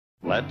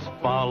Let's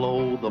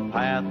follow the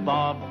path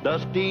of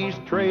Dusty's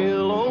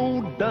trail,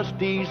 oh,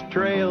 Dusty's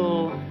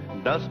trail,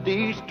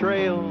 Dusty's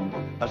trail.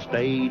 A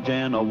stage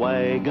and a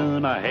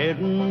wagon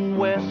a-heading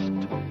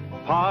west,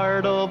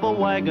 part of a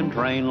wagon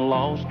train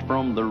lost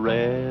from the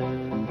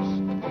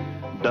rest.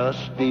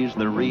 Dusty's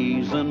the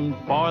reason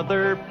for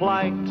their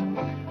plight.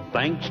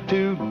 Thanks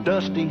to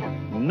Dusty,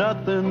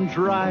 nothing's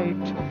right.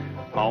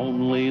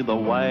 Only the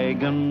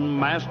wagon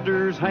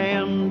master's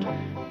hand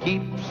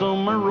keeps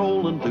them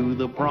a-rolling to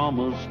the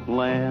promised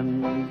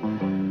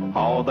land.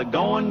 Oh, the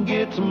going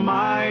gets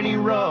mighty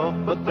rough,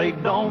 but they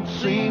don't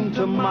seem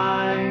to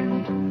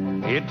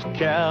mind. It's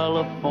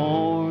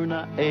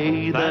California,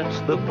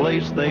 that's the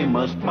place they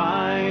must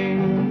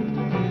find.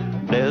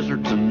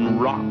 Deserts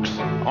and rocks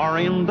are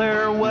in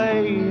their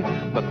way,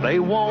 but they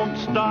won't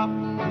stop,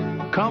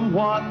 come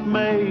what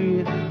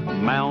may.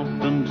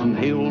 Mountains and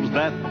hills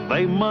that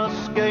they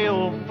must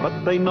scale,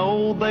 but they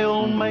know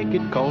they'll make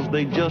it 'cause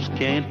they just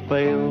can't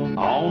fail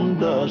on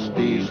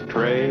Dusty's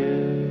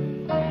trail.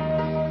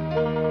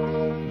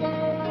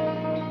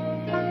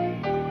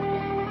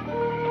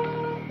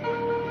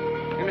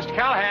 Hey, Mr.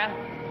 Callahan.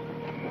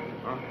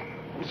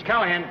 Mr.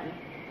 Callahan.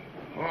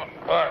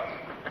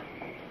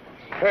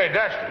 Hey,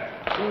 Dusty.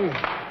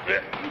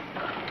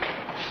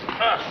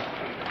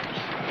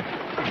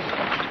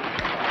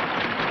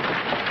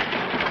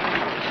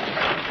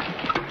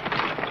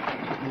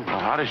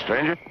 Howdy,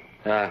 stranger.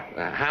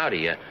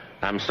 Howdy.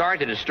 I'm sorry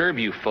to disturb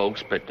you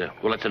folks, but,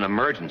 well, it's an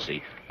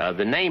emergency.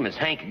 The name is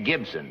Hank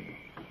Gibson.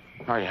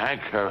 Hi,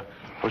 Hank.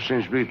 What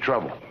seems to be the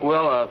trouble?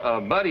 Well, a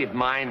buddy of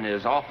mine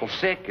is awful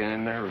sick,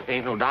 and there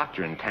ain't no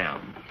doctor in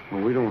town. Well,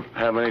 we don't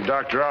have any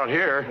doctor out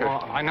here.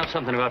 Well, I know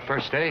something about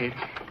first aid.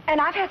 And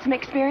I've had some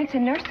experience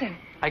in nursing.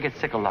 I get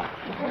sick a lot.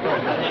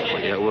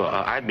 Yeah, well,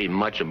 I'd be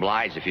much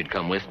obliged if you'd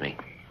come with me.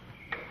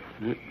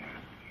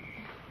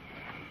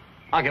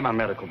 I'll get my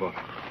medical book.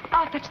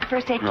 I'll fetch the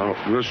first aid kit. No,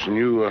 listen,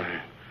 you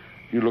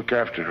look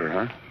after her,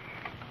 huh?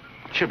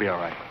 She'll be all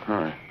right. All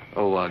right.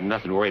 Oh,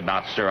 nothing to worry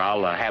about, sir.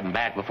 I'll have him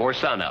back before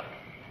sunup.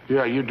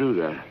 Yeah, you do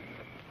that.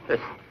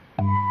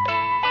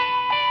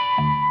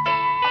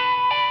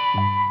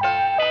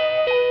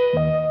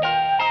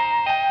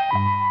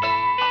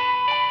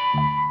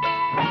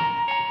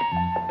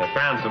 I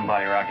found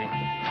somebody, Rocky.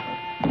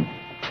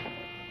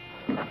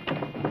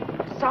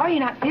 Sorry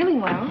you're not feeling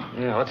well.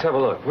 Yeah, let's have a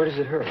look. Where does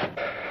it hurt?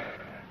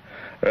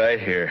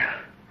 Right here.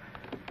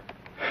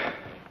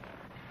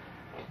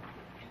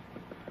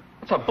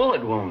 It's a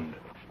bullet wound.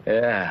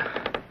 Yeah.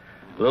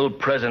 A little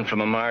present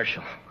from a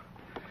marshal.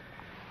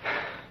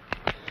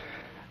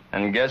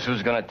 And guess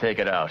who's gonna take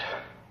it out?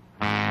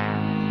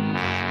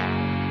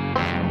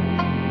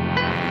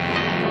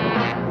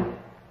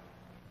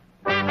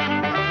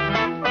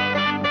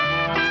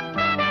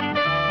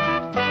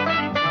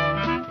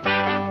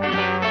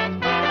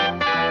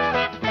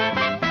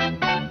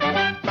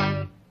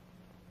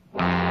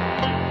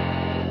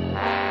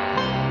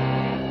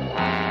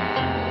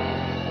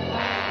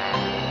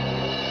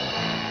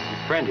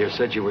 Here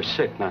said you were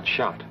sick, not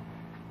shot.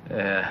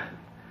 Yeah.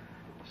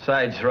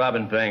 Besides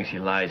robbing banks, he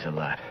lies a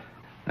lot.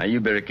 Now, you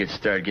better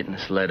start getting the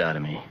sled out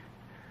of me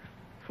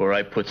before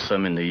I put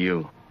some into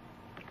you.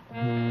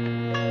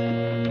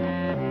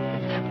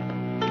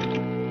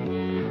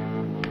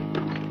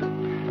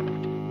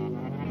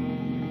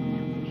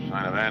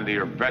 Sign of Andy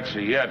or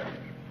Betsy yet.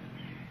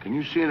 Can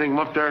you see anything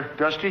up there,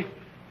 Dusty?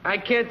 I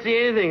can't see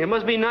anything. It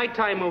must be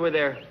nighttime over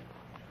there.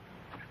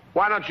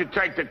 Why don't you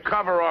take the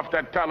cover off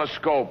that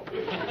telescope?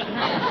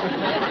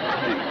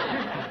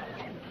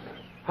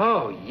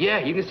 Oh, yeah,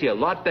 you can see a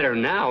lot better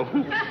now.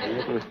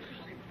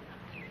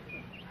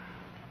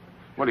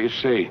 What do you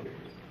see?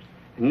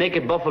 A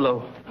naked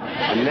buffalo.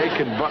 A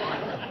naked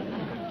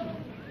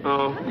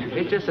Oh,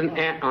 it's just an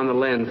ant on the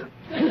lens.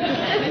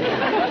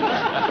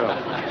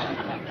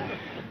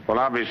 Well,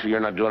 obviously you're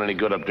not doing any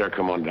good up there.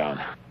 Come on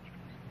down.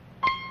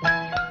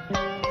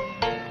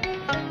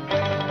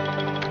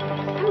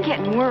 I'm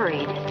getting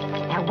worried.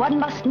 Now, one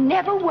must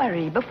never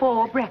worry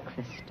before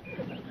breakfast.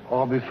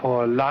 Or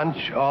before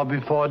lunch, or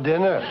before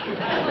dinner. In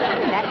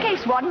that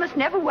case, one must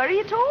never worry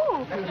at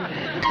all.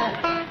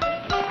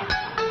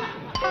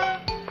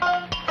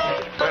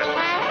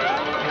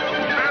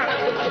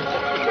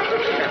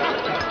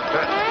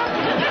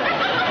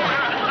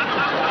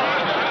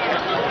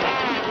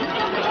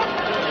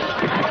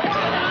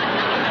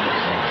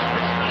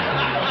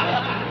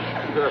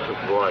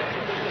 Good boy.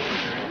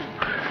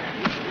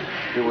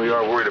 Here we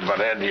are worried about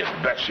Andy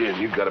and Betsy, and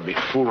you've got to be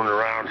fooling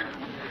around.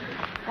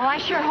 Well, I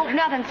sure hope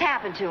nothing's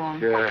happened to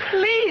him. Yeah.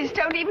 Please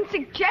don't even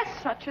suggest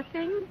such a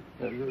thing.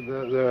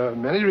 There are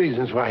many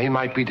reasons why he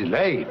might be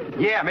delayed.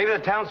 Yeah, maybe the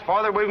town's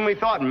farther away than we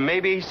thought, and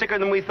maybe he's sicker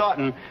than we thought,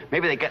 and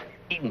maybe they got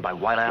eaten by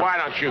white owls. Why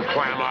don't you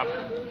climb up?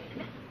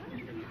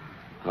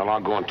 Well,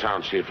 I'll go in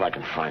town and see if I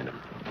can find him.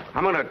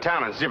 I'm going to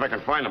town and see if I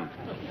can find him.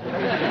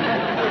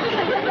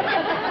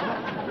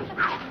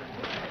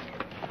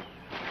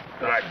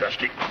 All right,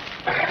 Dusty.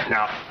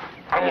 Now,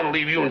 I'm going to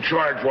leave you in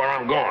charge while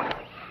I'm gone.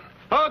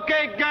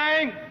 Okay,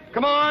 gang.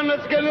 Come on,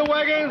 let's get in the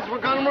wagons.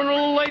 We're gonna run a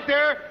little late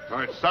there. All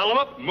right, saddle them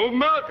up, move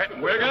them out.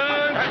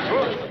 Wagons.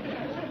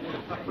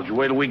 Would you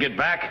wait till we get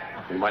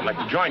back? We might like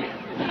to join you.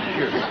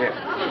 Here.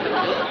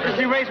 Just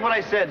erase what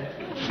I said.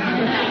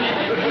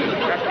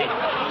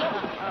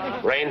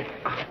 Rain.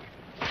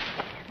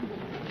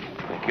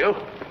 Thank you.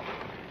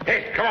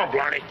 Hey, come on,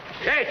 Blarney.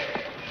 Hey!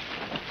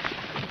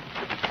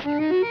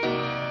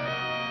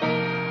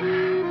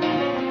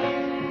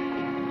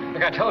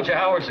 Like I told you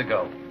hours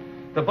ago,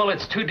 the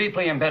bullet's too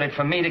deeply embedded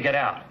for me to get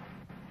out.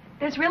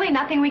 There's really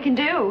nothing we can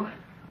do.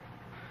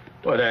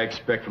 What I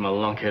expect from a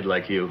lunkhead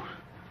like you.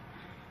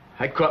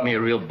 I caught me a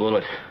real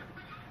bullet.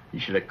 You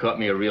should have caught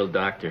me a real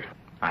doctor.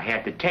 I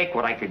had to take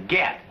what I could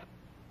get.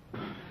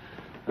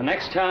 The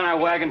next town our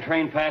wagon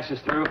train passes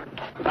through,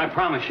 I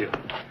promise you,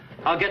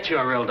 I'll get you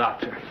a real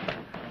doctor.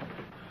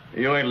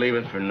 You ain't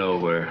leaving for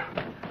nowhere.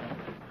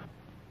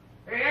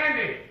 Hey,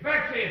 Andy,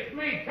 Betsy, it's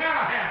me,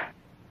 Callahan.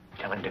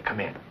 Tell him to come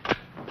in.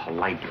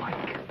 Polite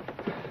like.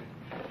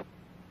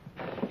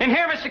 In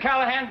here, Mr.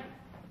 Callahan.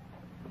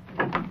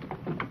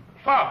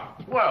 Oh,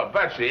 well,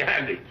 Betsy,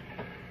 Andy.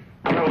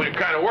 Well, we're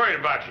kind of worried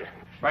about you.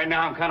 Right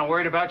now, I'm kind of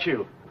worried about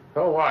you.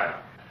 Oh, why?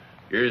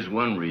 Here's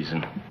one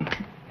reason.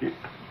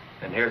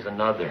 And here's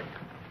another.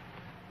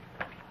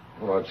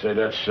 Well, I'd say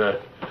that's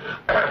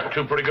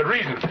two pretty good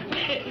reasons.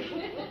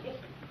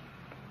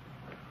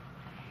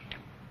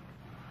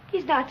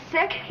 He's not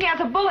sick. He has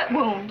a bullet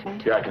wound.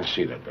 Yeah, I can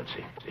see that,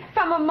 Betsy.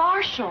 From a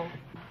marshal.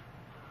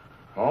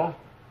 Oh?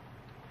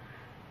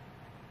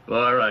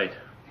 Well, all right.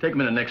 Take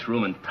him in the next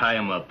room and tie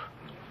him up.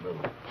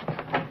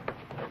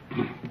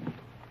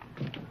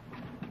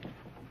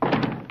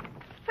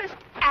 First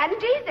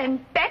Andy,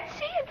 then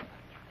Betsy, and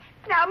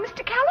now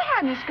Mr.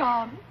 Callahan is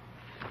gone.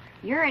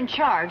 You're in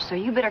charge, so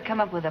you better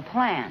come up with a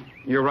plan.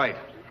 You're right.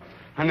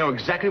 I know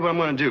exactly what I'm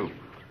gonna do.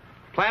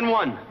 Plan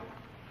 1.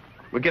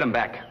 We'll get him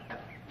back.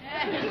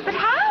 But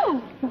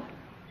how?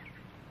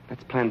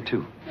 That's plan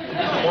 2.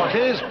 What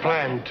is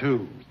plan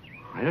 2?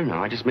 I don't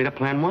know. I just made up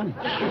plan 1.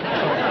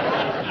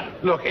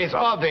 Look, it's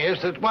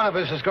obvious that one of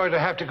us is going to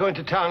have to go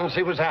into town and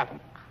see what's happened.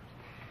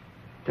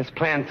 That's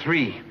plan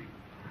 3.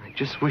 I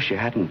just wish you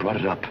hadn't brought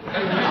it up.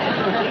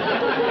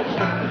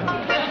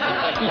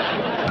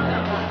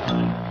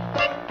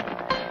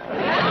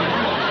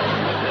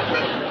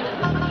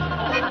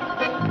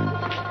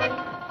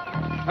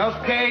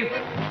 Okay,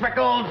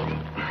 Freckles.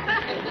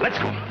 Let's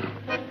go.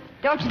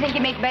 Don't you think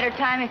you'd make better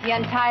time if you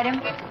untied him?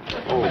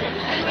 Oh.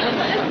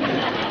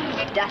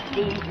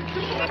 Dusty.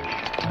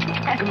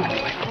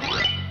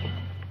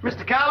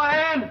 Mr.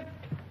 Callahan,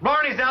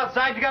 Barney's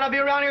outside. You gotta be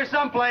around here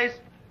someplace.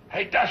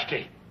 Hey,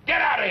 Dusty,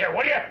 get out of here,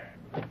 will you?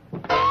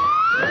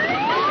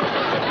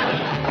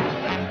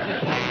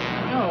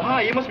 Oh,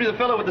 hi. You must be the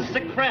fellow with the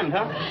sick friend,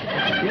 huh?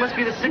 You must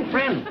be the sick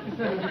friend.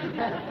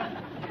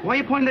 Why are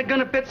you pointing that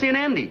gun at Betsy and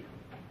Andy?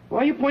 Why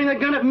are you pointing that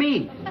gun at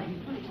me?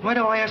 Why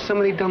do I ask so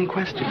many dumb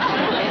questions?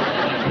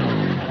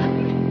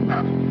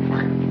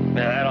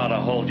 That ought to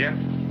hold you.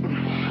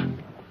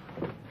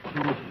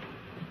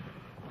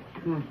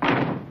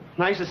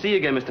 Nice to see you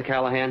again, Mr.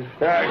 Callahan.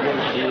 Yeah, good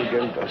to see you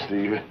again,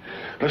 Dusty.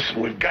 Listen,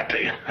 we've got to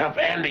help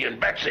Andy and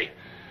Betsy.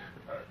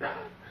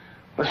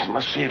 Listen,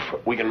 let's see if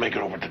we can make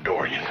it over the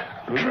door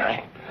yet.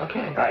 Try.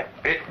 Okay. All right.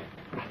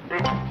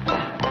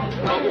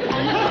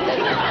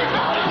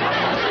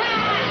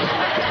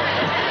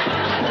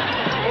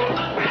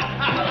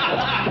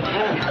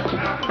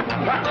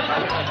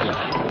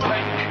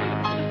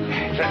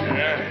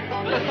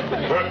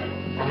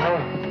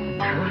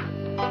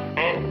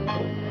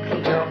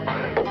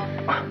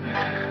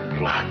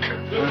 Locked.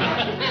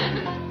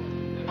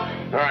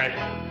 All right.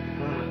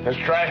 Let's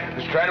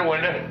try the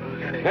window.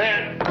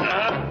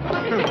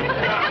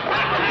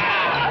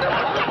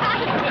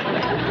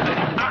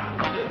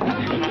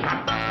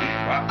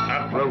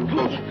 Real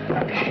close.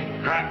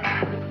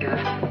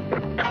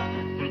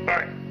 All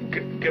right.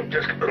 Give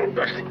just a little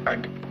Dusty.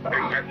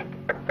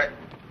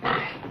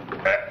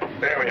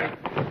 There we are.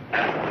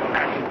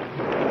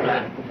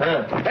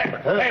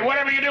 Hey,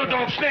 whatever you do,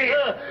 don't sneeze.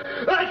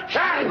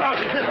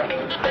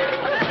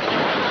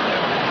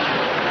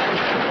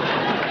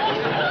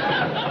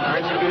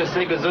 Aren't you going to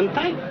say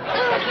gesundheit?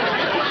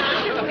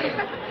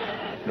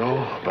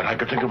 No, but I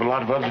could think of a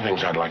lot of other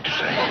things I'd like to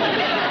say.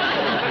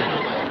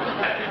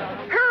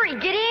 Hurry,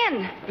 get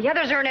in. The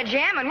others are in a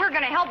jam, and we're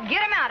going to help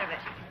get them out of it.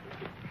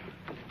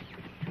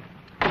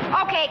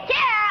 Okay,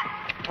 cat.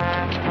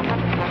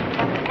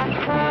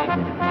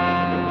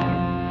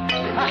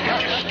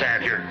 You just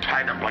stand here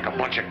tied up like a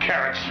bunch of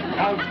carrots.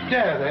 How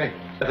dare they?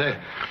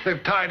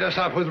 They've tied us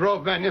up with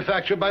rope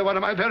manufactured by one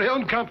of my very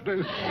own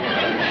companies.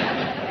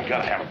 You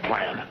gotta have a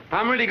plan.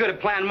 I'm really good at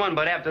plan 1,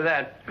 but after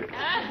that...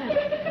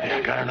 Hey,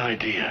 I got an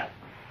idea.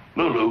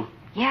 Lulu,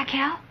 Yeah,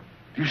 Cal?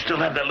 do you still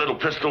have that little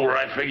pistol where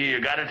I figure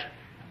you got it?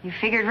 You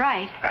figured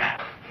right.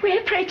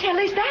 Where, pray tell,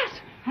 is that?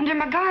 Under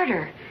my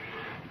garter.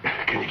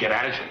 Can you get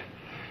at it?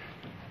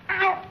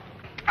 Ow.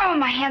 Oh,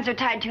 my hands are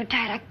tied too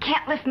tight. I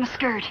can't lift my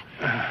skirt.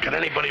 Can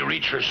anybody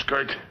reach her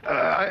skirt?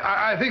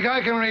 I think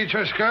I can reach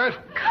her skirt.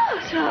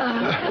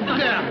 Carter.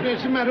 Damn,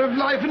 it's a matter of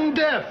life and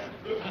death.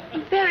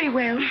 Very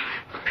well.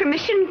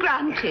 Permission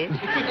granted.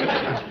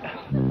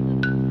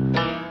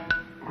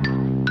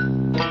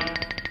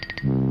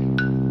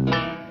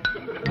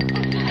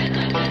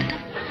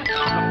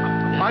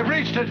 I've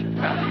reached it.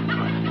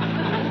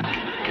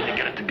 Can you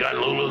get at the gun,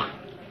 Lulu?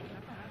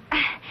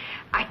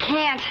 I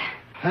can't.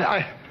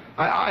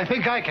 I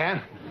think I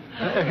can.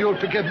 If you'll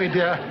forgive me,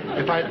 dear,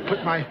 if I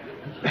put my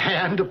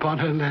hand upon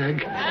her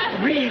leg.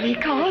 Really,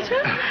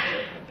 Carter?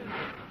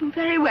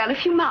 Very well,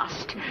 if you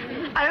must.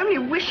 I only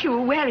wish you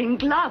were wearing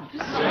gloves.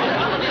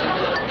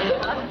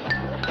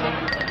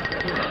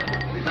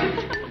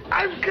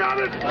 I've got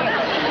it.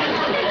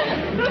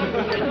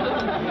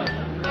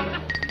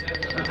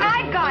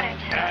 I've got it.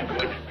 Ah,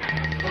 good.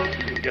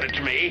 Get it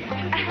to me.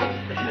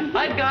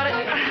 I've got it.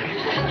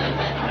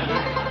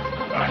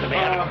 All right, let me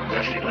have it.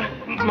 Dusty,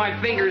 My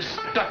finger's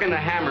stuck in the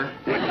hammer.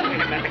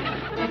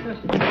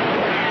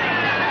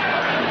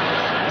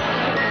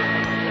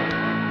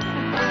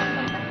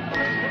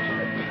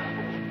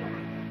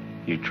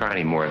 You try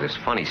any more of this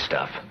funny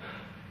stuff,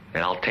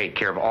 and I'll take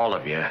care of all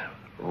of you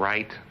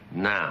right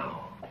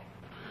now.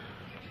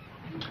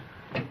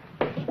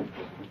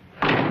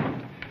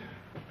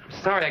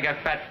 Sorry, I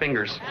got fat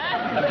fingers.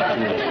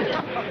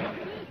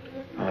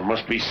 There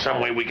must be some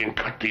way we can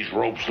cut these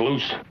ropes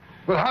loose.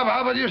 Well, how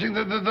about using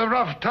the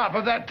rough top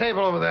of that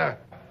table over there?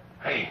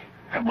 Hey,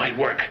 that might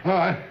work. All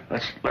right.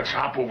 Let's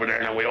hop over there.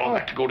 Now we all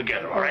have to go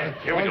together. All right,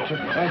 here we go.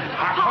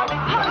 Hop,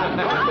 hop.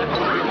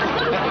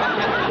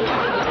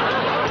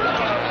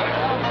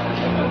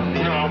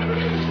 No,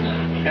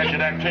 edge of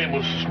that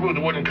table's smooth.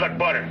 It wouldn't cut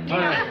butter.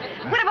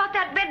 What about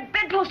that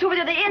bedpost over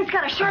there? The end's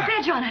got a sharp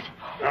edge on it.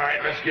 All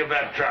right, let's give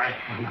that a try.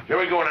 Here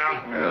we go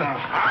now.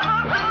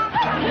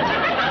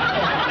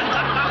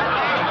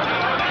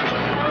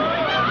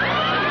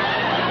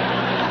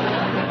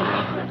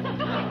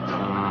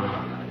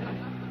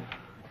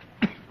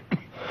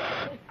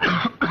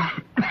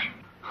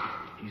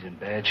 He's in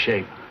bad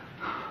shape.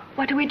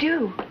 What do we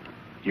do?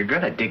 You're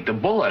gonna dig the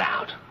bullet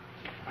out.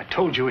 I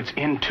told you it's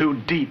in too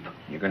deep.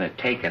 You're gonna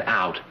take it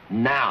out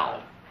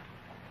now.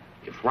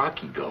 If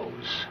Rocky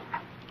goes,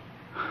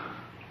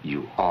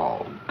 you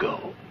all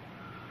go.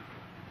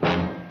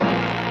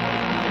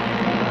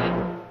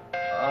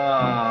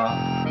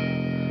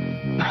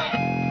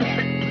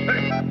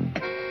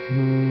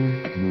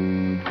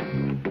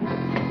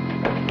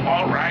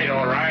 All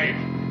right.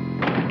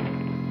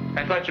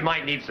 I thought you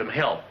might need some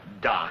help,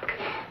 Doc.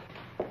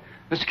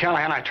 Mr.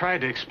 Callahan, I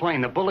tried to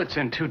explain. The bullet's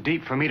in too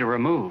deep for me to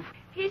remove.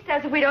 He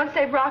says if we don't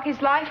save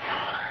Rocky's life,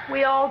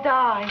 we all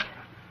die.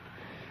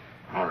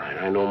 All right,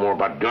 I know more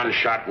about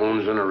gunshot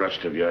wounds than the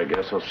rest of you. I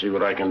guess I'll see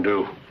what I can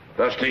do.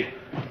 Dusty,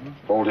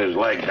 hold his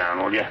leg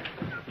down, will you?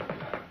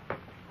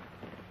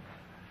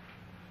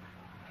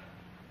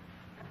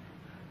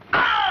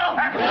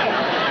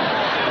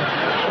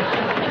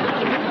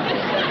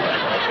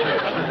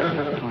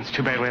 Well, it's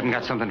too bad we haven't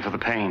got something for the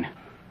pain.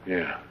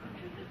 Yeah.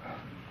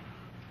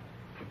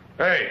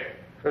 Hey,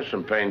 there's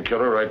some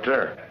painkiller right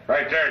there.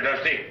 Right there,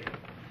 Dusty.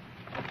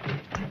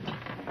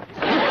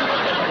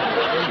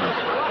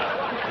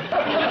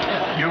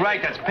 You're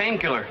right, that's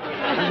painkiller.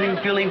 I don't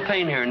even feel any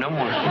pain here, no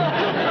more.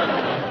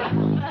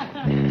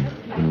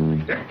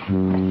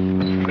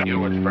 You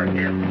what's right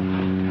here.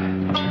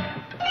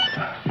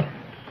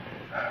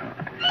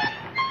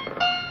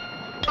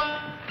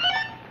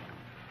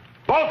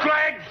 Both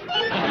legs!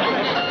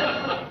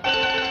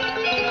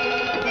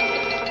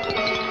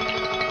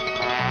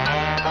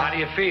 How do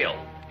you feel?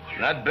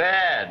 Not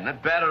bad.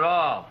 Not bad at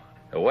all.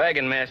 The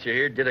wagon master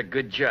here did a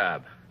good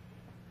job.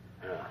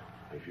 Yeah,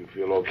 if you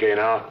feel okay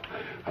now,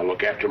 I'll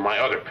look after my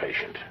other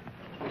patient.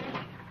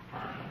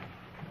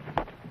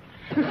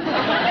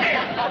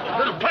 Hey,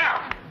 little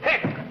pal! Hey,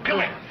 come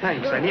here.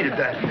 Thanks, I needed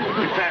that. You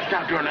passed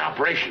out during the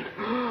operation.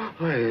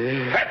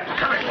 Hey,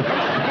 come here.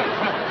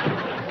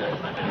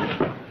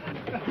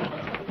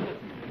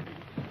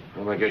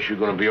 Well, I guess you're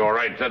going to be all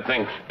right. That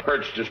thing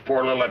hurts just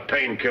pour a little of that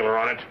painkiller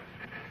on it.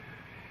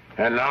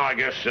 And now I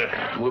guess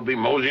we'll be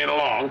moseying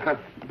along.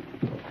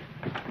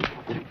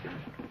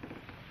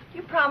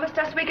 You promised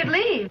us we could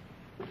leave.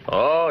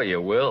 Oh, you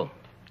will.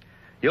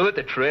 You'll hit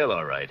the trail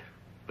all right.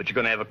 But you're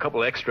going to have a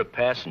couple extra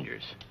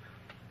passengers.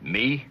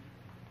 Me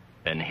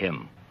and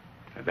him.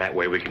 That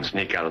way we can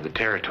sneak out of the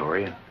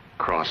territory and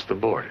cross the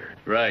border.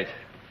 Right.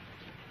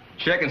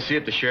 Check and see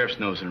if the sheriff's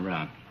nosing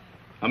around.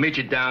 I'll meet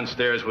you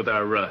downstairs with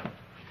our,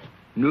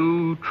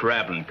 new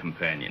traveling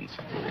companions.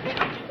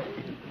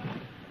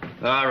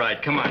 All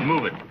right, come on,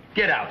 move it.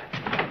 Get out.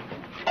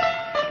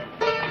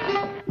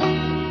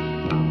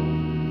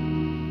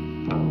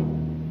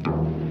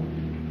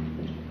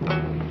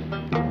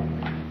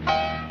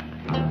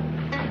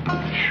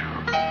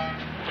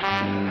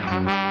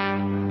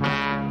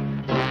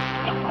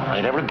 All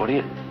right,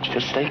 everybody,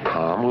 just stay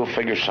calm. We'll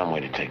figure some way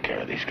to take care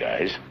of these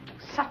guys.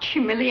 Such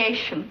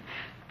humiliation.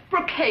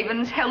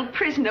 Brookhaven's held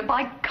prisoner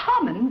by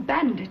common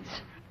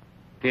bandits.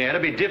 Yeah,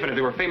 it'd be different if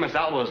there were famous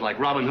outlaws like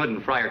Robin Hood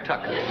and Friar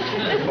Tuck.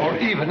 Or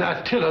even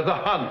Attila the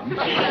Hun.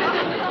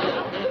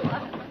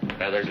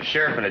 Now, there's a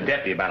sheriff and a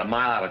deputy about a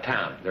mile out of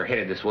town. They're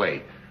headed this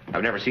way.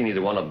 I've never seen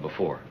either one of them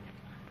before.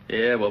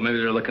 Yeah, well, maybe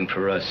they're looking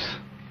for us.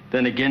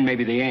 Then again,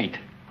 maybe they ain't.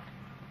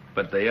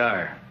 But they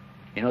are.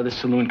 You know, this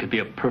saloon could be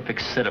a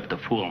perfect setup to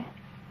fool them.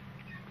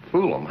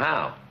 Fool them?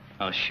 How?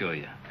 I'll show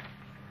you.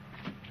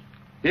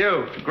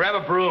 You, grab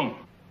a broom.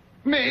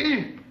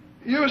 Me?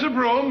 Use a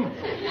broom?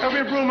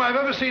 Every broom I've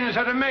ever seen has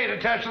had a maid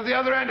attached to the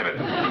other end of it.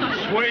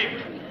 Sweep.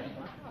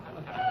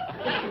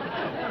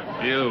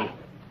 You,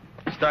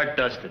 start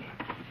dusting.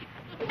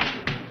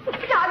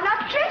 But I'm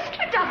not dressed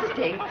for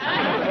dusting.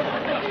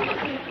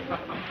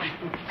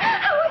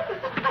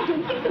 I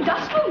don't think the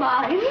dust will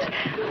mind.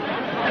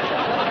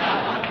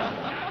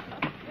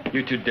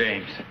 You two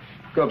dames,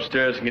 go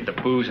upstairs and get the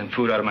booze and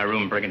food out of my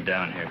room and bring it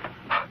down here.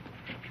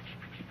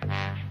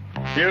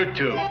 You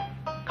two,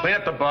 clean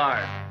up the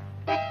bar.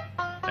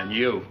 And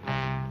you,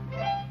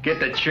 get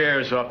the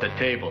chairs off the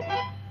table.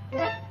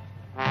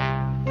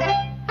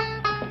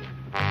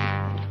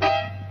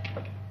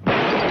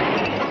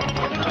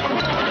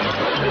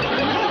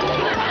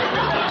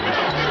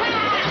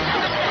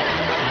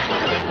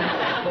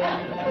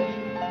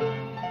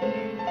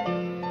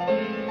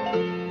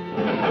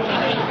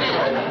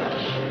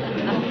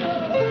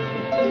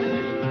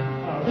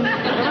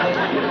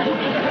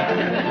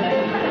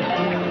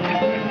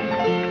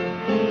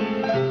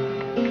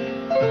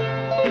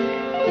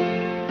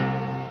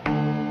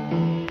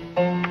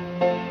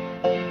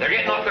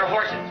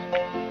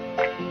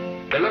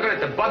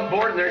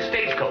 Buckboard and their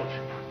stagecoach.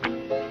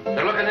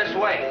 They're looking this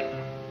way.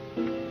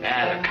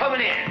 Yeah, they're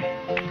coming in.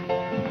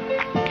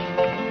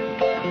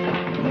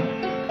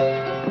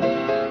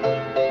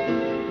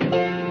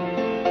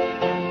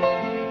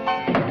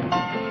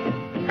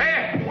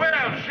 Hey,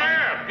 well,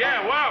 Sheriff.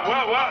 Yeah,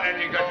 well,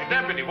 and you got your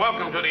deputy.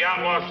 Welcome to the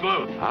Outlaw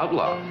Saloon.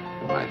 Outlaw?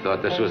 I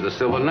thought this was the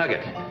Silver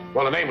Nugget.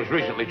 Well, the name was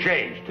recently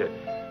changed.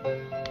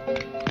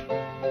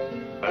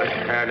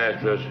 And it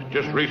has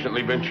just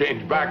recently been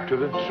changed back to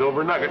the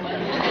Silver Nugget.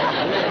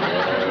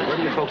 Where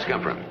do you folks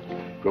come from?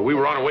 Well, we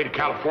were on our way to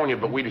California,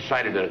 but we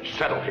decided to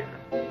settle here.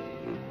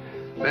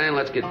 Then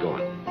let's get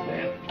going.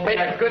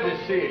 Hey, good to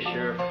see you,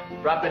 Sheriff.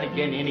 Drop in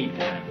again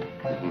anytime.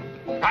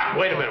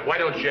 Wait a minute. Why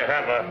don't you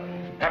have a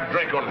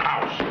drink on the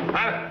house?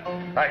 Huh?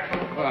 Right.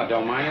 Well,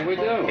 don't mind if we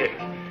do.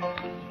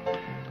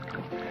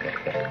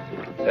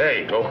 There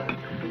you go.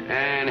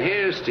 And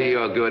here's to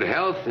your good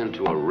health and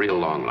to a real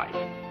long life.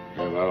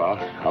 Yeah, well,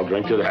 I'll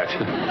drink to that.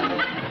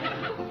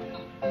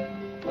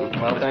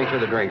 Well, thanks for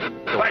the drink.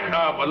 Right,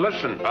 well,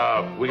 listen,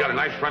 we got a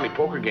nice friendly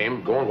poker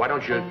game going. Why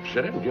don't you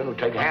sit in and,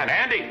 take a hand?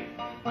 Andy,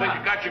 think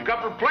you got your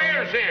couple of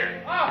players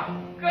here. Oh,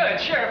 good.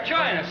 Sheriff,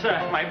 join us.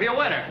 Might be a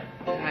winner.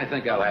 I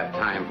think I'll have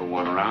time for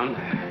one round.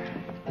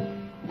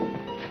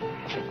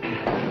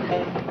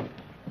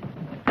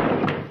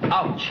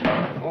 Ouch.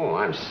 Oh,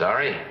 I'm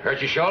sorry. Hurt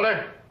your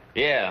shoulder?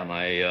 Yeah,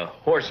 my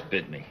horse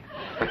bit me.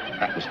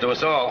 Happens to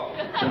us all.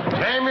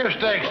 Name your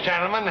stakes,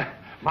 gentlemen.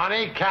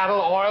 Money, cattle,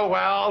 oil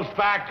wells,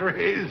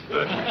 factories,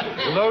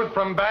 loot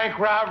from bank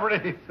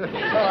robberies.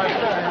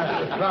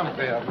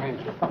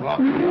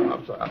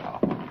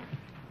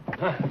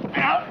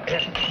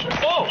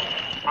 Oh,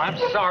 I'm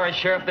sorry,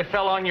 Sheriff. They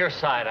fell on your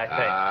side, I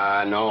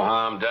think. No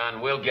harm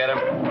done. We'll get him.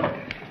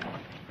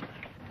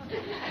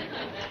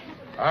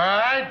 All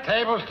right,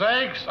 table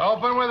stakes.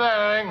 Open with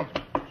anything.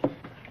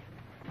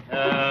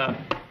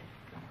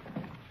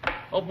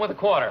 Open with a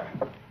quarter.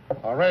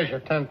 I'll raise you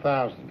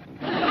 10,000.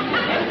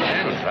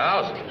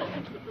 10,000?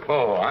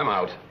 Oh, I'm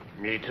out.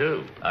 Me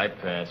too. I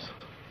pass.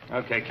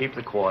 Okay, keep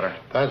the quarter.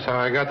 That's how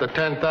I got the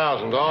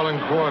 10,000, all in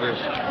quarters.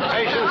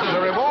 Patience is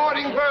a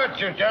rewarding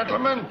virtue,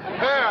 gentlemen.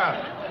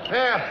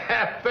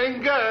 Here,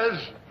 fingers.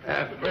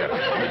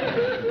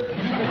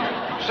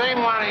 Sing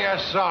one of your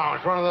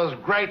songs, one of those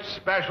great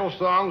special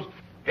songs.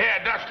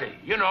 Yeah, Dusty,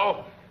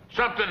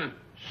 something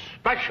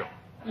special.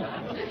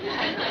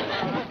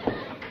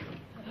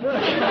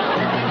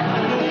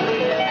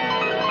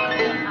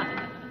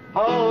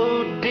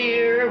 Oh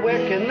dear,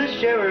 where can the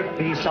sheriff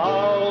be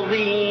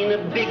solving a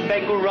big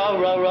bank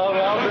robbery?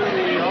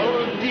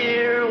 Oh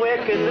dear,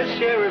 where can the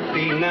sheriff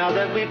be now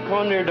that we've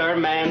cornered our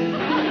man?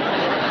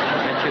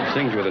 That kid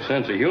sings with a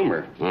sense of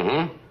humor.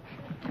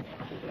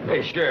 Mm-hmm.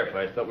 Hey, Sheriff,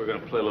 I thought we were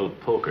going to play a little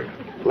poker.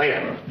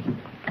 Later.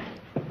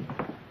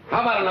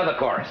 How about another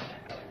chorus?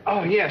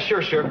 Oh, yeah,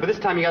 sure, Sheriff, but this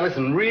time you gotta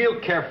listen real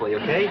carefully,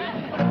 okay?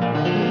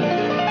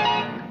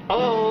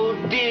 Oh,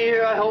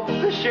 dear, I hope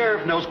the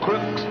sheriff knows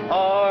crooks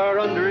are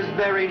under his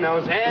very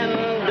nose.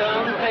 And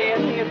don't pay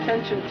any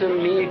attention to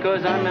me,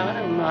 because I'm out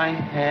of my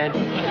head.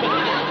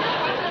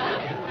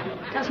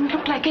 Doesn't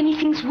look like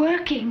anything's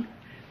working.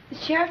 The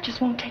sheriff just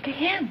won't take a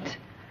hint.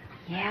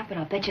 Yeah, but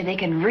I'll bet you they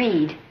can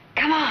read.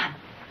 Come on.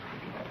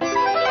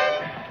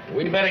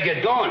 We'd better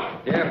get going.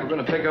 Yeah, we're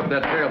gonna pick up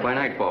that trail by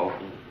nightfall.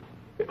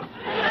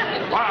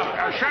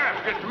 Well,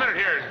 Sheriff, just a minute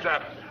here. It's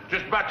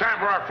just about time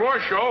for our floor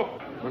show.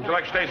 Wouldn't you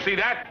like to stay and see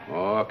that?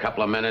 Oh, a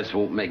couple of minutes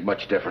won't make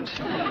much difference.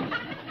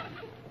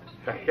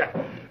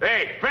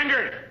 Hey,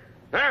 fingers!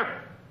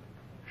 There!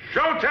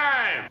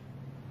 Showtime!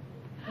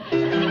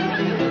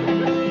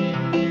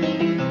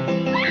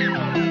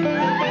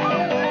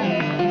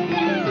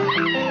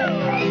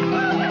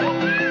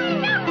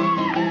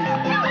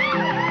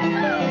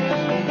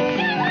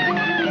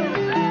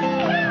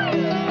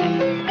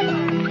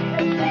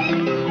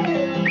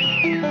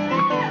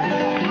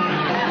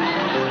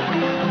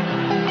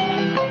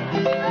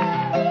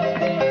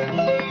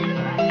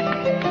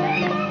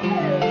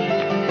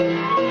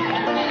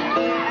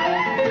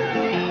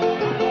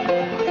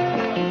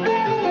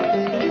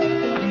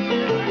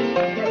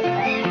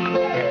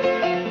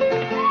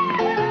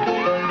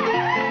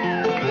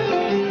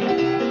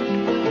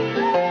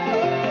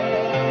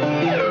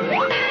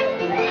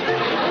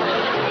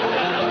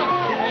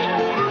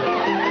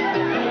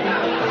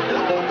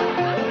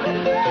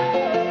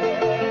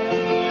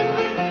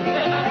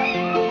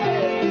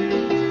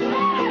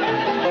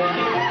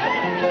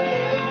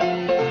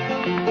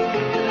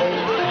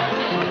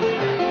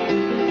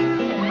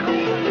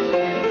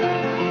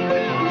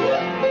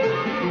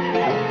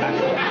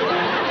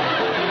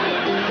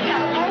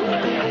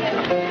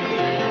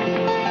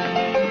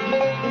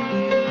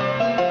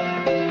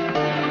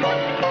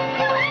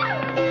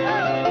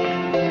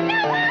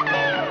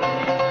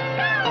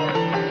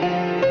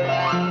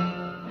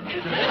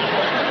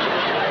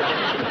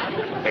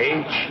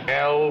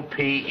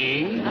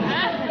 HLPE?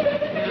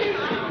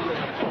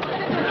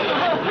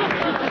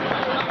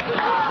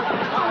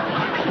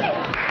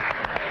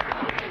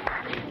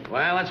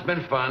 Well, it's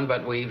been fun,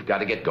 but we've got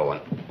to get going.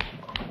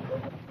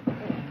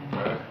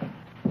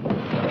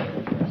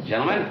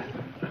 Gentlemen?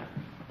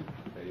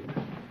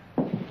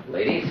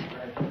 Ladies?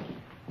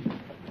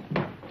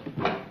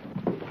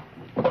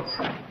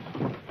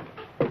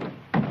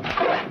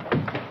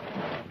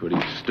 Pretty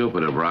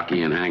stupid of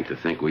Rocky and Hank to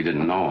think we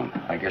didn't know him.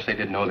 I guess they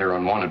didn't know they were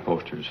on wanted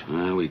posters.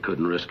 Well, we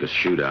couldn't risk a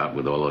shootout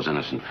with all those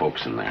innocent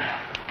folks in there.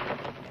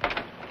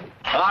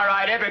 All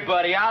right,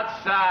 everybody,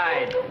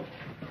 outside.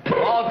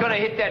 We're all gonna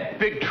hit that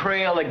big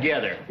trail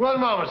together.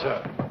 One moment,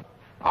 sir.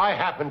 I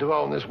happen to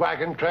own this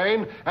wagon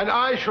train, and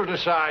I shall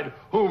decide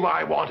whom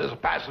I want as a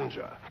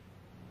passenger.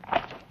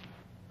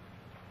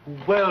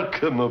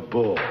 Welcome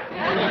aboard.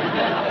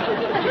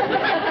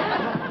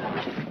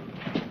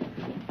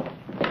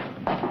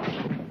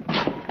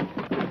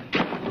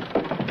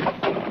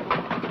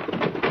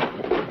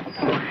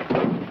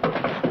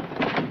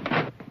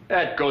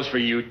 That goes for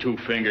you, Two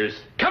Fingers.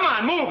 Come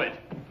on, move it!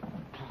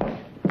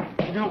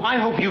 You know, I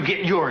hope you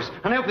get yours.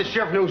 And I hope the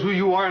sheriff knows who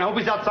you are, and I hope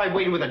he's outside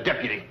waiting with a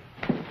deputy.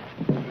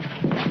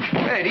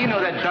 Hey, do you know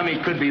that dummy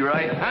could be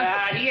right?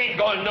 Huh? He ain't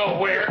going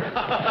nowhere.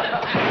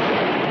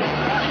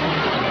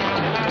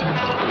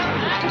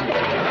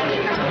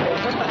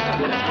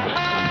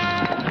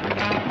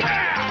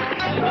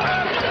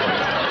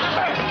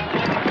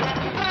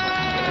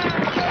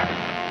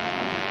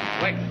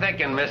 Quick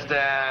thinking, Mr.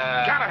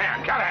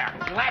 Callahan.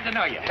 Glad to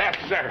know you. Yes,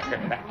 sir.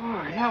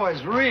 Oh, that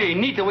was really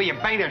neat the way you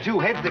banged their two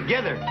heads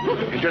together.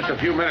 In just a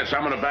few minutes,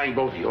 I'm going to bang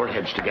both of your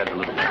heads together,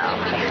 little pal.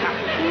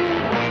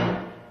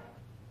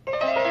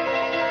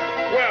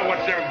 Well,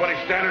 what's everybody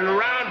standing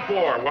around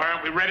for? Why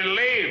aren't we ready to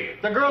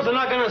leave? The girls are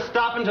not going to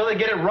stop until they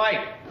get it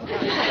right.